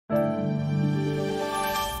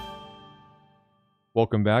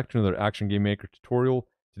Welcome back to another Action Game Maker tutorial.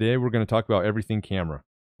 Today we're going to talk about everything camera.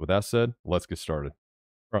 With that said, let's get started.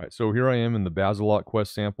 Alright, so here I am in the Basilot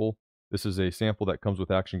Quest sample. This is a sample that comes with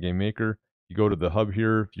Action Game Maker. You go to the hub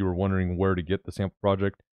here, if you were wondering where to get the sample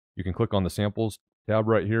project, you can click on the samples tab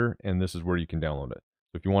right here, and this is where you can download it.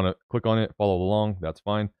 So if you want to click on it, follow along, that's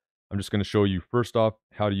fine. I'm just going to show you first off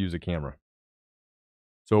how to use a camera.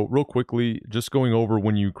 So real quickly, just going over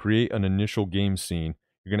when you create an initial game scene,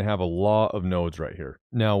 you're going to have a lot of nodes right here.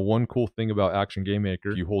 Now, one cool thing about Action Game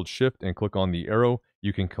Maker, you hold shift and click on the arrow,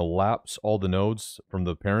 you can collapse all the nodes from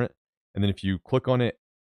the parent. And then if you click on it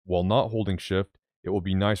while not holding shift, it will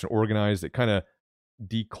be nice and organized. It kind of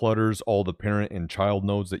declutters all the parent and child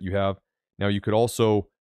nodes that you have. Now you could also,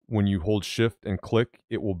 when you hold shift and click,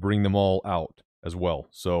 it will bring them all out as well.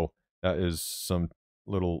 So that is some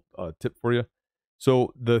little tip for you.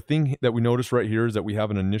 So the thing that we notice right here is that we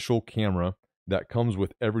have an initial camera that comes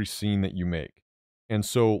with every scene that you make. And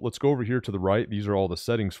so let's go over here to the right. These are all the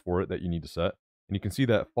settings for it that you need to set. And you can see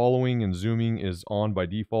that following and zooming is on by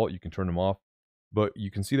default. You can turn them off. But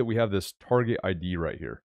you can see that we have this target ID right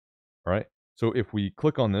here. All right. So if we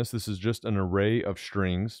click on this, this is just an array of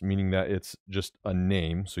strings, meaning that it's just a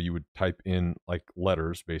name. So you would type in like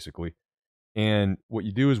letters, basically. And what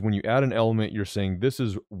you do is when you add an element, you're saying this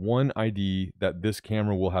is one ID that this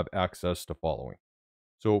camera will have access to following.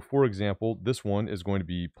 So for example, this one is going to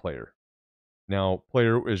be player. Now,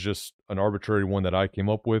 player is just an arbitrary one that I came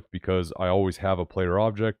up with because I always have a player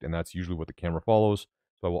object, and that's usually what the camera follows.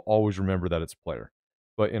 So I will always remember that it's player.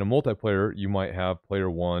 But in a multiplayer, you might have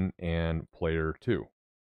player 1 and player 2.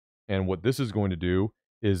 And what this is going to do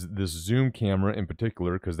is this zoom camera in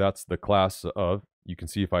particular, because that's the class of, you can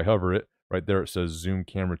see if I hover it, right there it says zoom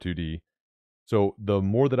camera 2D. So the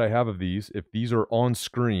more that I have of these, if these are on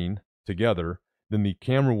screen together, then the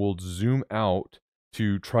camera will zoom out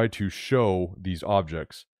to try to show these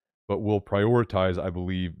objects, but will prioritize, I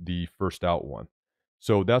believe, the first out one.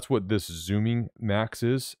 So that's what this zooming max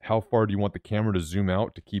is. How far do you want the camera to zoom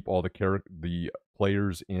out to keep all the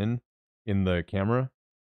players in the camera?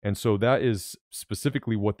 And so that is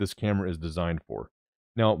specifically what this camera is designed for.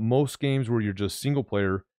 Now, most games where you're just single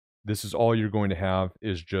player, this is all you're going to have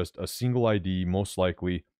is just a single ID, most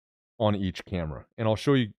likely, on each camera. And I'll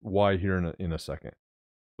show you why here in a second.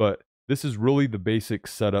 But this is really the basic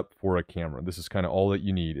setup for a camera. This is kind of all that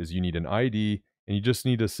you need, is you need an ID, and you just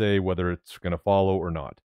need to say whether it's going to follow or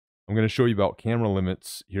not. I'm going to show you about camera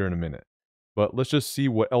limits here in a minute. But let's just see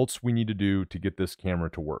what else we need to do to get this camera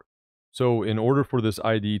to work. So in order for this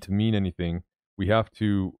ID to mean anything, we have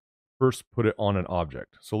to first put it on an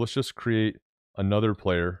object. So let's just create another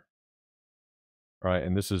player. All right,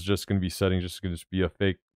 and this is just going to be settings, just going to be a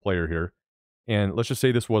fake player here. And let's just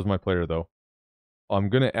say this was my player though. I'm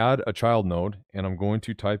going to add a child node, and I'm going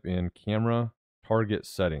to type in camera target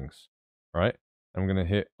settings. All right, I'm going to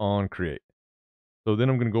hit on create. So then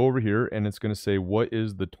I'm going to go over here, and it's going to say, what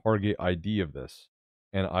is the target ID of this?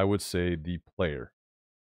 And I would say the player,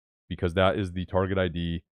 because that is the target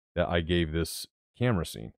ID that I gave this camera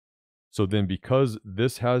scene. So then because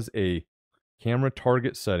this has a camera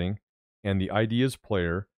target setting and the ID is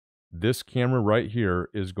player, this camera right here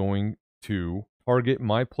is going to target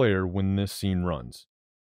my player when this scene runs.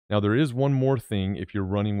 Now there is one more thing if you're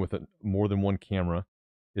running with more than one camera,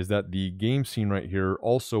 is that the game scene right here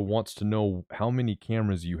also wants to know how many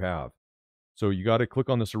cameras you have. So you got to click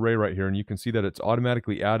on this array right here, and you can see that it's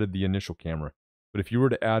automatically added the initial camera. But if you were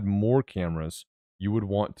to add more cameras, you would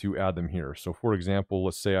want to add them here. So for example,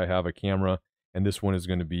 let's say I have a camera, and this one is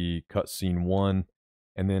going to be cutscene 1,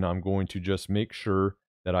 and then I'm going to just make sure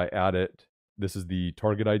that I add it. This is the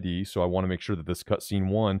target ID, so I want to make sure that this cutscene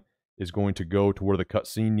 1 is going to go to where the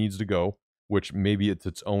cutscene needs to go, which maybe it's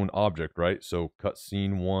its own object, right? So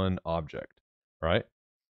cutscene 1 object, right?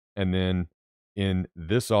 And then in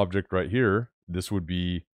this object right here, this would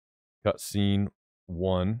be cutscene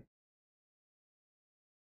 1.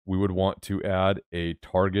 We would want to add a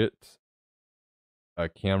target,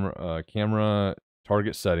 camera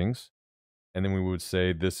target settings, and then we would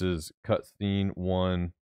say this is cutscene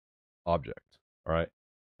 1 object. All right.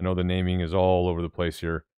 I know the naming is all over the place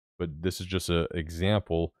here, but this is just an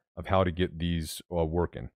example of how to get these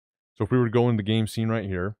working. So if we were to go in the game scene right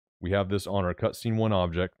here, we have this on our cutscene 1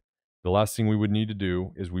 object. The last thing we would need to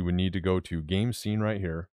do is we would need to go to game scene right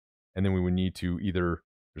here, and then we would need to either,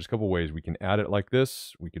 there's a couple ways. We can add it like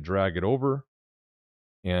this. We could drag it over,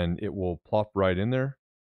 and it will plop right in there.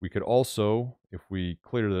 We could also, if we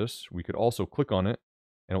clear this, we could also click on it,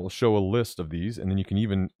 and it will show a list of these, and then you can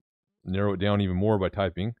even narrow it down even more by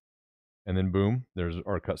typing, and then boom, there's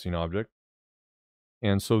our cutscene object.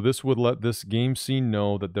 And so this would let this game scene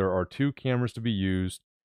know that there are 2 cameras to be used,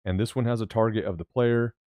 and this one has a target of the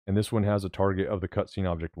player, and this one has a target of the cutscene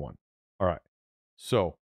object 1. All right,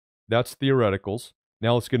 so that's theoreticals.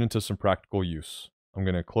 Now let's get into some practical use. I'm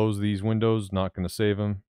going to close these windows, not going to save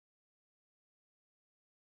them.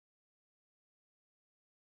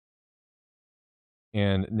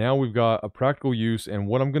 And now we've got a practical use, and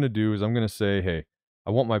what I'm going to do is I'm going to say, hey, I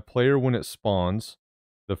want my player when it spawns,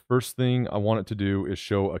 the first thing I want it to do is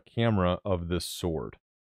show a camera of this sword.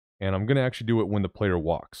 And I'm going to actually do it when the player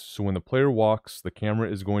walks. So when the player walks, the camera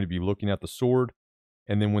is going to be looking at the sword,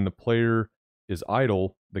 and then when the player is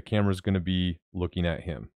idle, the camera is going to be looking at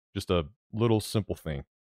him. Just a little simple thing.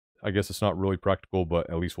 I guess it's not really practical, but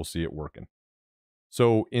at least we'll see it working.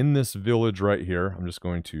 So in this village right here, I'm just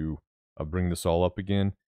going to bring this all up again.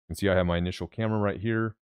 You can see I have my initial camera right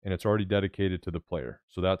here, and it's already dedicated to the player.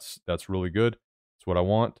 So that's really good. That's what I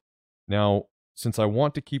want. Now, since I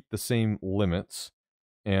want to keep the same limits,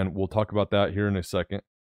 and we'll talk about that here in a second,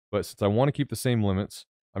 but since I want to keep the same limits,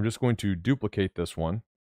 I'm just going to duplicate this one,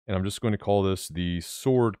 and I'm just going to call this the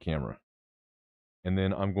sword camera. And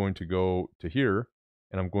then I'm going to go to here,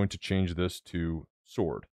 and I'm going to change this to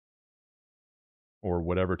sword, or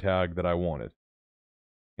whatever tag that I wanted.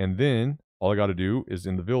 And then all I got to do is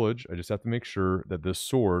in the village, I just have to make sure that this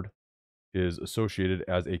sword is associated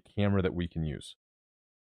as a camera that we can use.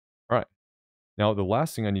 All right. Now, the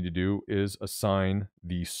last thing I need to do is assign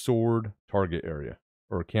the sword target area,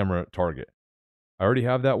 or camera target. I already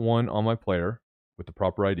have that one on my player with the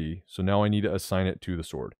proper ID, so now I need to assign it to the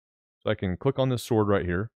sword. So I can click on this sword right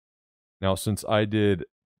here. Now, since I did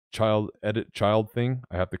edit child thing,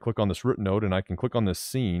 I have to click on this root node, and I can click on this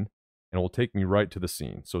scene, and it will take me right to the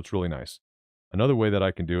scene. So it's really nice. Another way that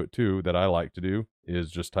I can do it too, that I like to do,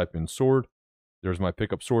 is just type in sword. There's my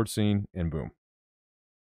pickup sword scene, and boom.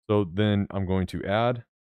 So then I'm going to add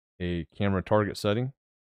a camera target setting,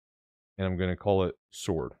 and I'm going to call it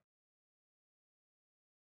sword.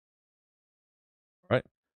 All right.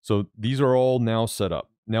 So these are all now set up.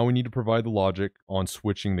 Now we need to provide the logic on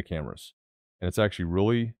switching the cameras. And it's actually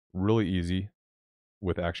really, really easy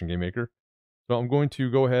with AGMaker. So I'm going to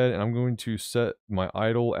go ahead and I'm going to set my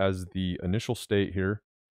idle as the initial state here.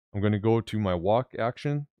 I'm going to go to my walk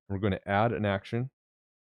action. We're going to add an action.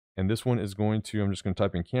 And this one is going to, I'm just going to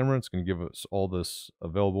type in camera. It's going to give us all this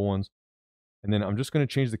available ones. And then I'm just going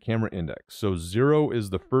to change the camera index. So 0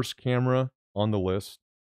 is the first camera on the list.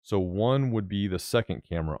 So 1 would be the second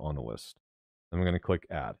camera on the list. I'm going to click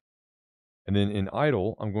add. And then in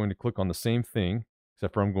idle, I'm going to click on the same thing,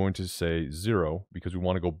 except for I'm going to say 0 because we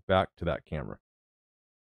want to go back to that camera.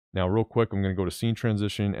 Now, real quick, I'm going to go to scene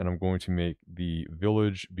transition, and I'm going to make the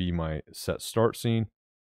village be my set start scene.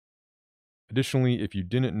 Additionally, if you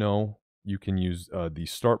didn't know, you can use the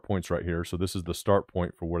start points right here. So this is the start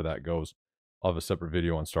point for where that goes. I'll have a separate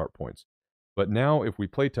video on start points. But now if we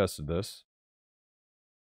play tested this,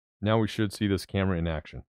 now we should see this camera in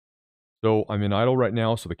action. So I'm in idle right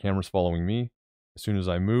now, so the camera's following me. As soon as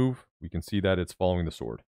I move, we can see that it's following the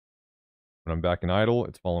sword. When I'm back in idle,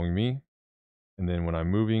 it's following me. And then when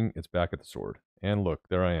I'm moving, it's back at the sword. And look,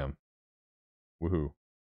 there I am. Woohoo.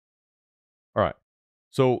 All right.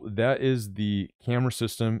 So that is the camera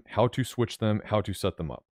system, how to switch them, how to set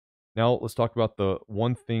them up. Now let's talk about the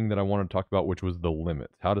one thing that I wanted to talk about, which was the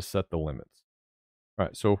limits, how to set the limits. All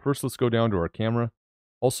right, so first let's go down to our camera.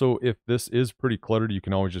 Also, if this is pretty cluttered, you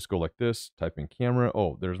can always just go like this, type in camera.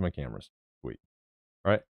 Oh, there's my cameras. Sweet.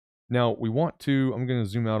 All right. Now we want to, I'm going to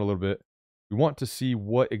zoom out a little bit. We want to see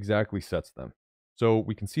what exactly sets them. So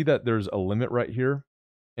we can see that there's a limit right here.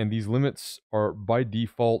 And these limits are by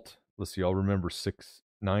default, let's see, I'll remember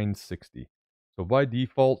 960. So by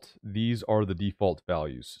default, these are the default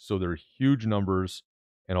values. So they're huge numbers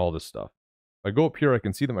and all this stuff. If I go up here, I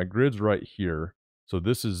can see that my grid's right here. So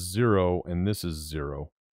this is 0 and this is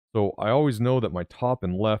 0. So I always know that my top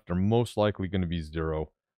and left are most likely going to be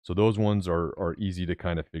 0. So those ones are easy to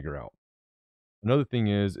kind of figure out. Another thing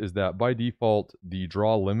is that by default, the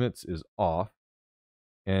draw limits is off.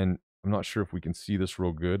 And I'm not sure if we can see this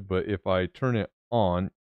real good, but if I turn it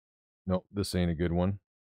on, nope, this ain't a good one.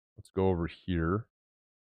 Let's go over here.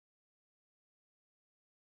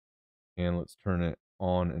 And let's turn it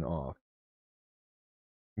on and off.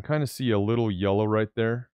 You can kind of see a little yellow right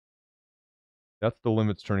there. That's the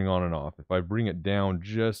limits turning on and off. If I bring it down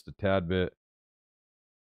just a tad bit,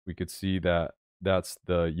 we could see that that's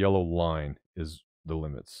the yellow line is the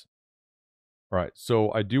limits. All right,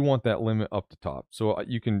 so I do want that limit up to top. So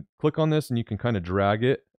you can click on this and you can kind of drag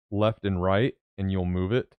it left and right and you'll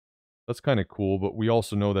move it. That's kind of cool, but we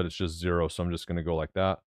also know that it's just 0, so I'm just going to go like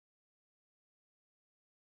that.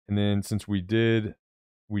 And then since we did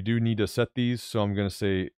we do need to set these. So I'm going to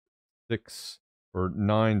say 6 or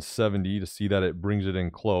 970 to see that it brings it in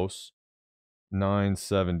close.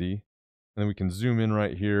 970. And then we can zoom in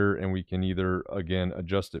right here and we can either, again,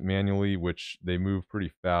 adjust it manually, which they move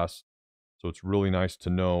pretty fast. So it's really nice to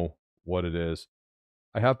know what it is.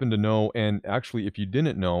 I happen to know, and actually if you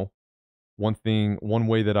didn't know, one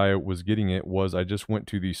way that I was getting it was I just went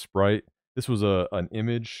to the sprite. This was an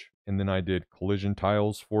image, and then I did collision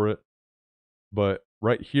tiles for it. But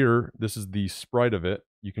right here, this is the sprite of it.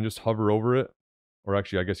 You can just hover over it, or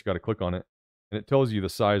actually I guess you got to click on it, and it tells you the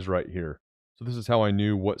size right here. So this is how I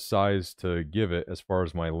knew what size to give it as far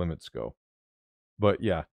as my limits go. But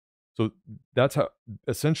yeah, so that's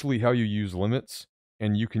essentially how you use limits,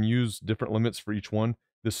 and you can use different limits for each one.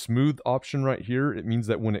 The smooth option right here, it means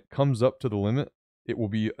that when it comes up to the limit, it will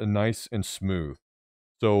be nice and smooth.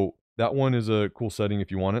 So that one is a cool setting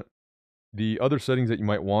if you want it. The other settings that you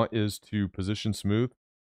might want is to position smooth.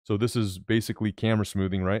 So this is basically camera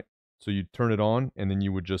smoothing, right? So you turn it on and then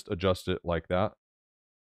you would just adjust it like that.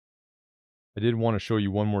 I did want to show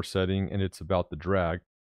you one more setting, and it's about the drag.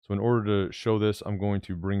 So in order to show this, I'm going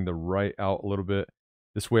to bring the right out a little bit.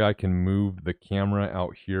 This way I can move the camera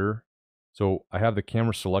out here. So I have the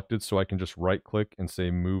camera selected, so I can just right click and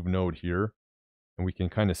say move node here. And we can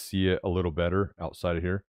kind of see it a little better outside of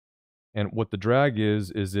here. And what the drag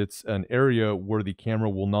is it's an area where the camera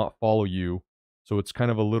will not follow you. So it's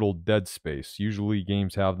kind of a little dead space. Usually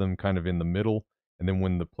games have them kind of in the middle. And then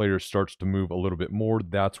when the player starts to move a little bit more,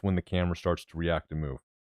 that's when the camera starts to react and move.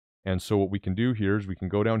 And so what we can do here is we can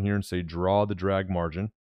go down here and say draw the drag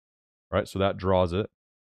margin. Right, so that draws it.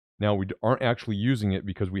 Now we aren't actually using it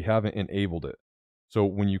because we haven't enabled it. So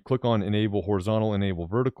when you click on enable horizontal, enable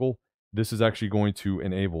vertical, this is actually going to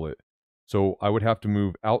enable it. So I would have to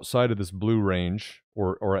move outside of this blue range,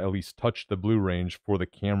 or at least touch the blue range for the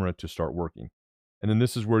camera to start working. And then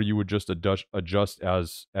this is where you would just adjust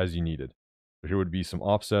as you needed. So here would be some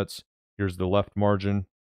offsets. Here's the left margin,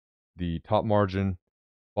 the top margin,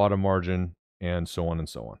 bottom margin, and so on and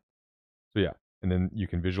so on. So yeah, and then you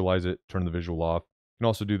can visualize it, turn the visual off. You can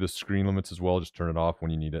also do the screen limits as well, just turn it off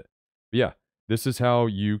when you need it. But yeah, this is how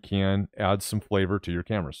you can add some flavor to your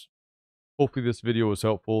cameras. Hopefully this video was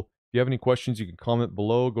helpful. If you have any questions, you can comment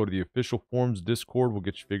below. Go to the official forums Discord. We'll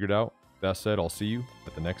get you figured out. That said, I'll see you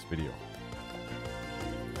at the next video.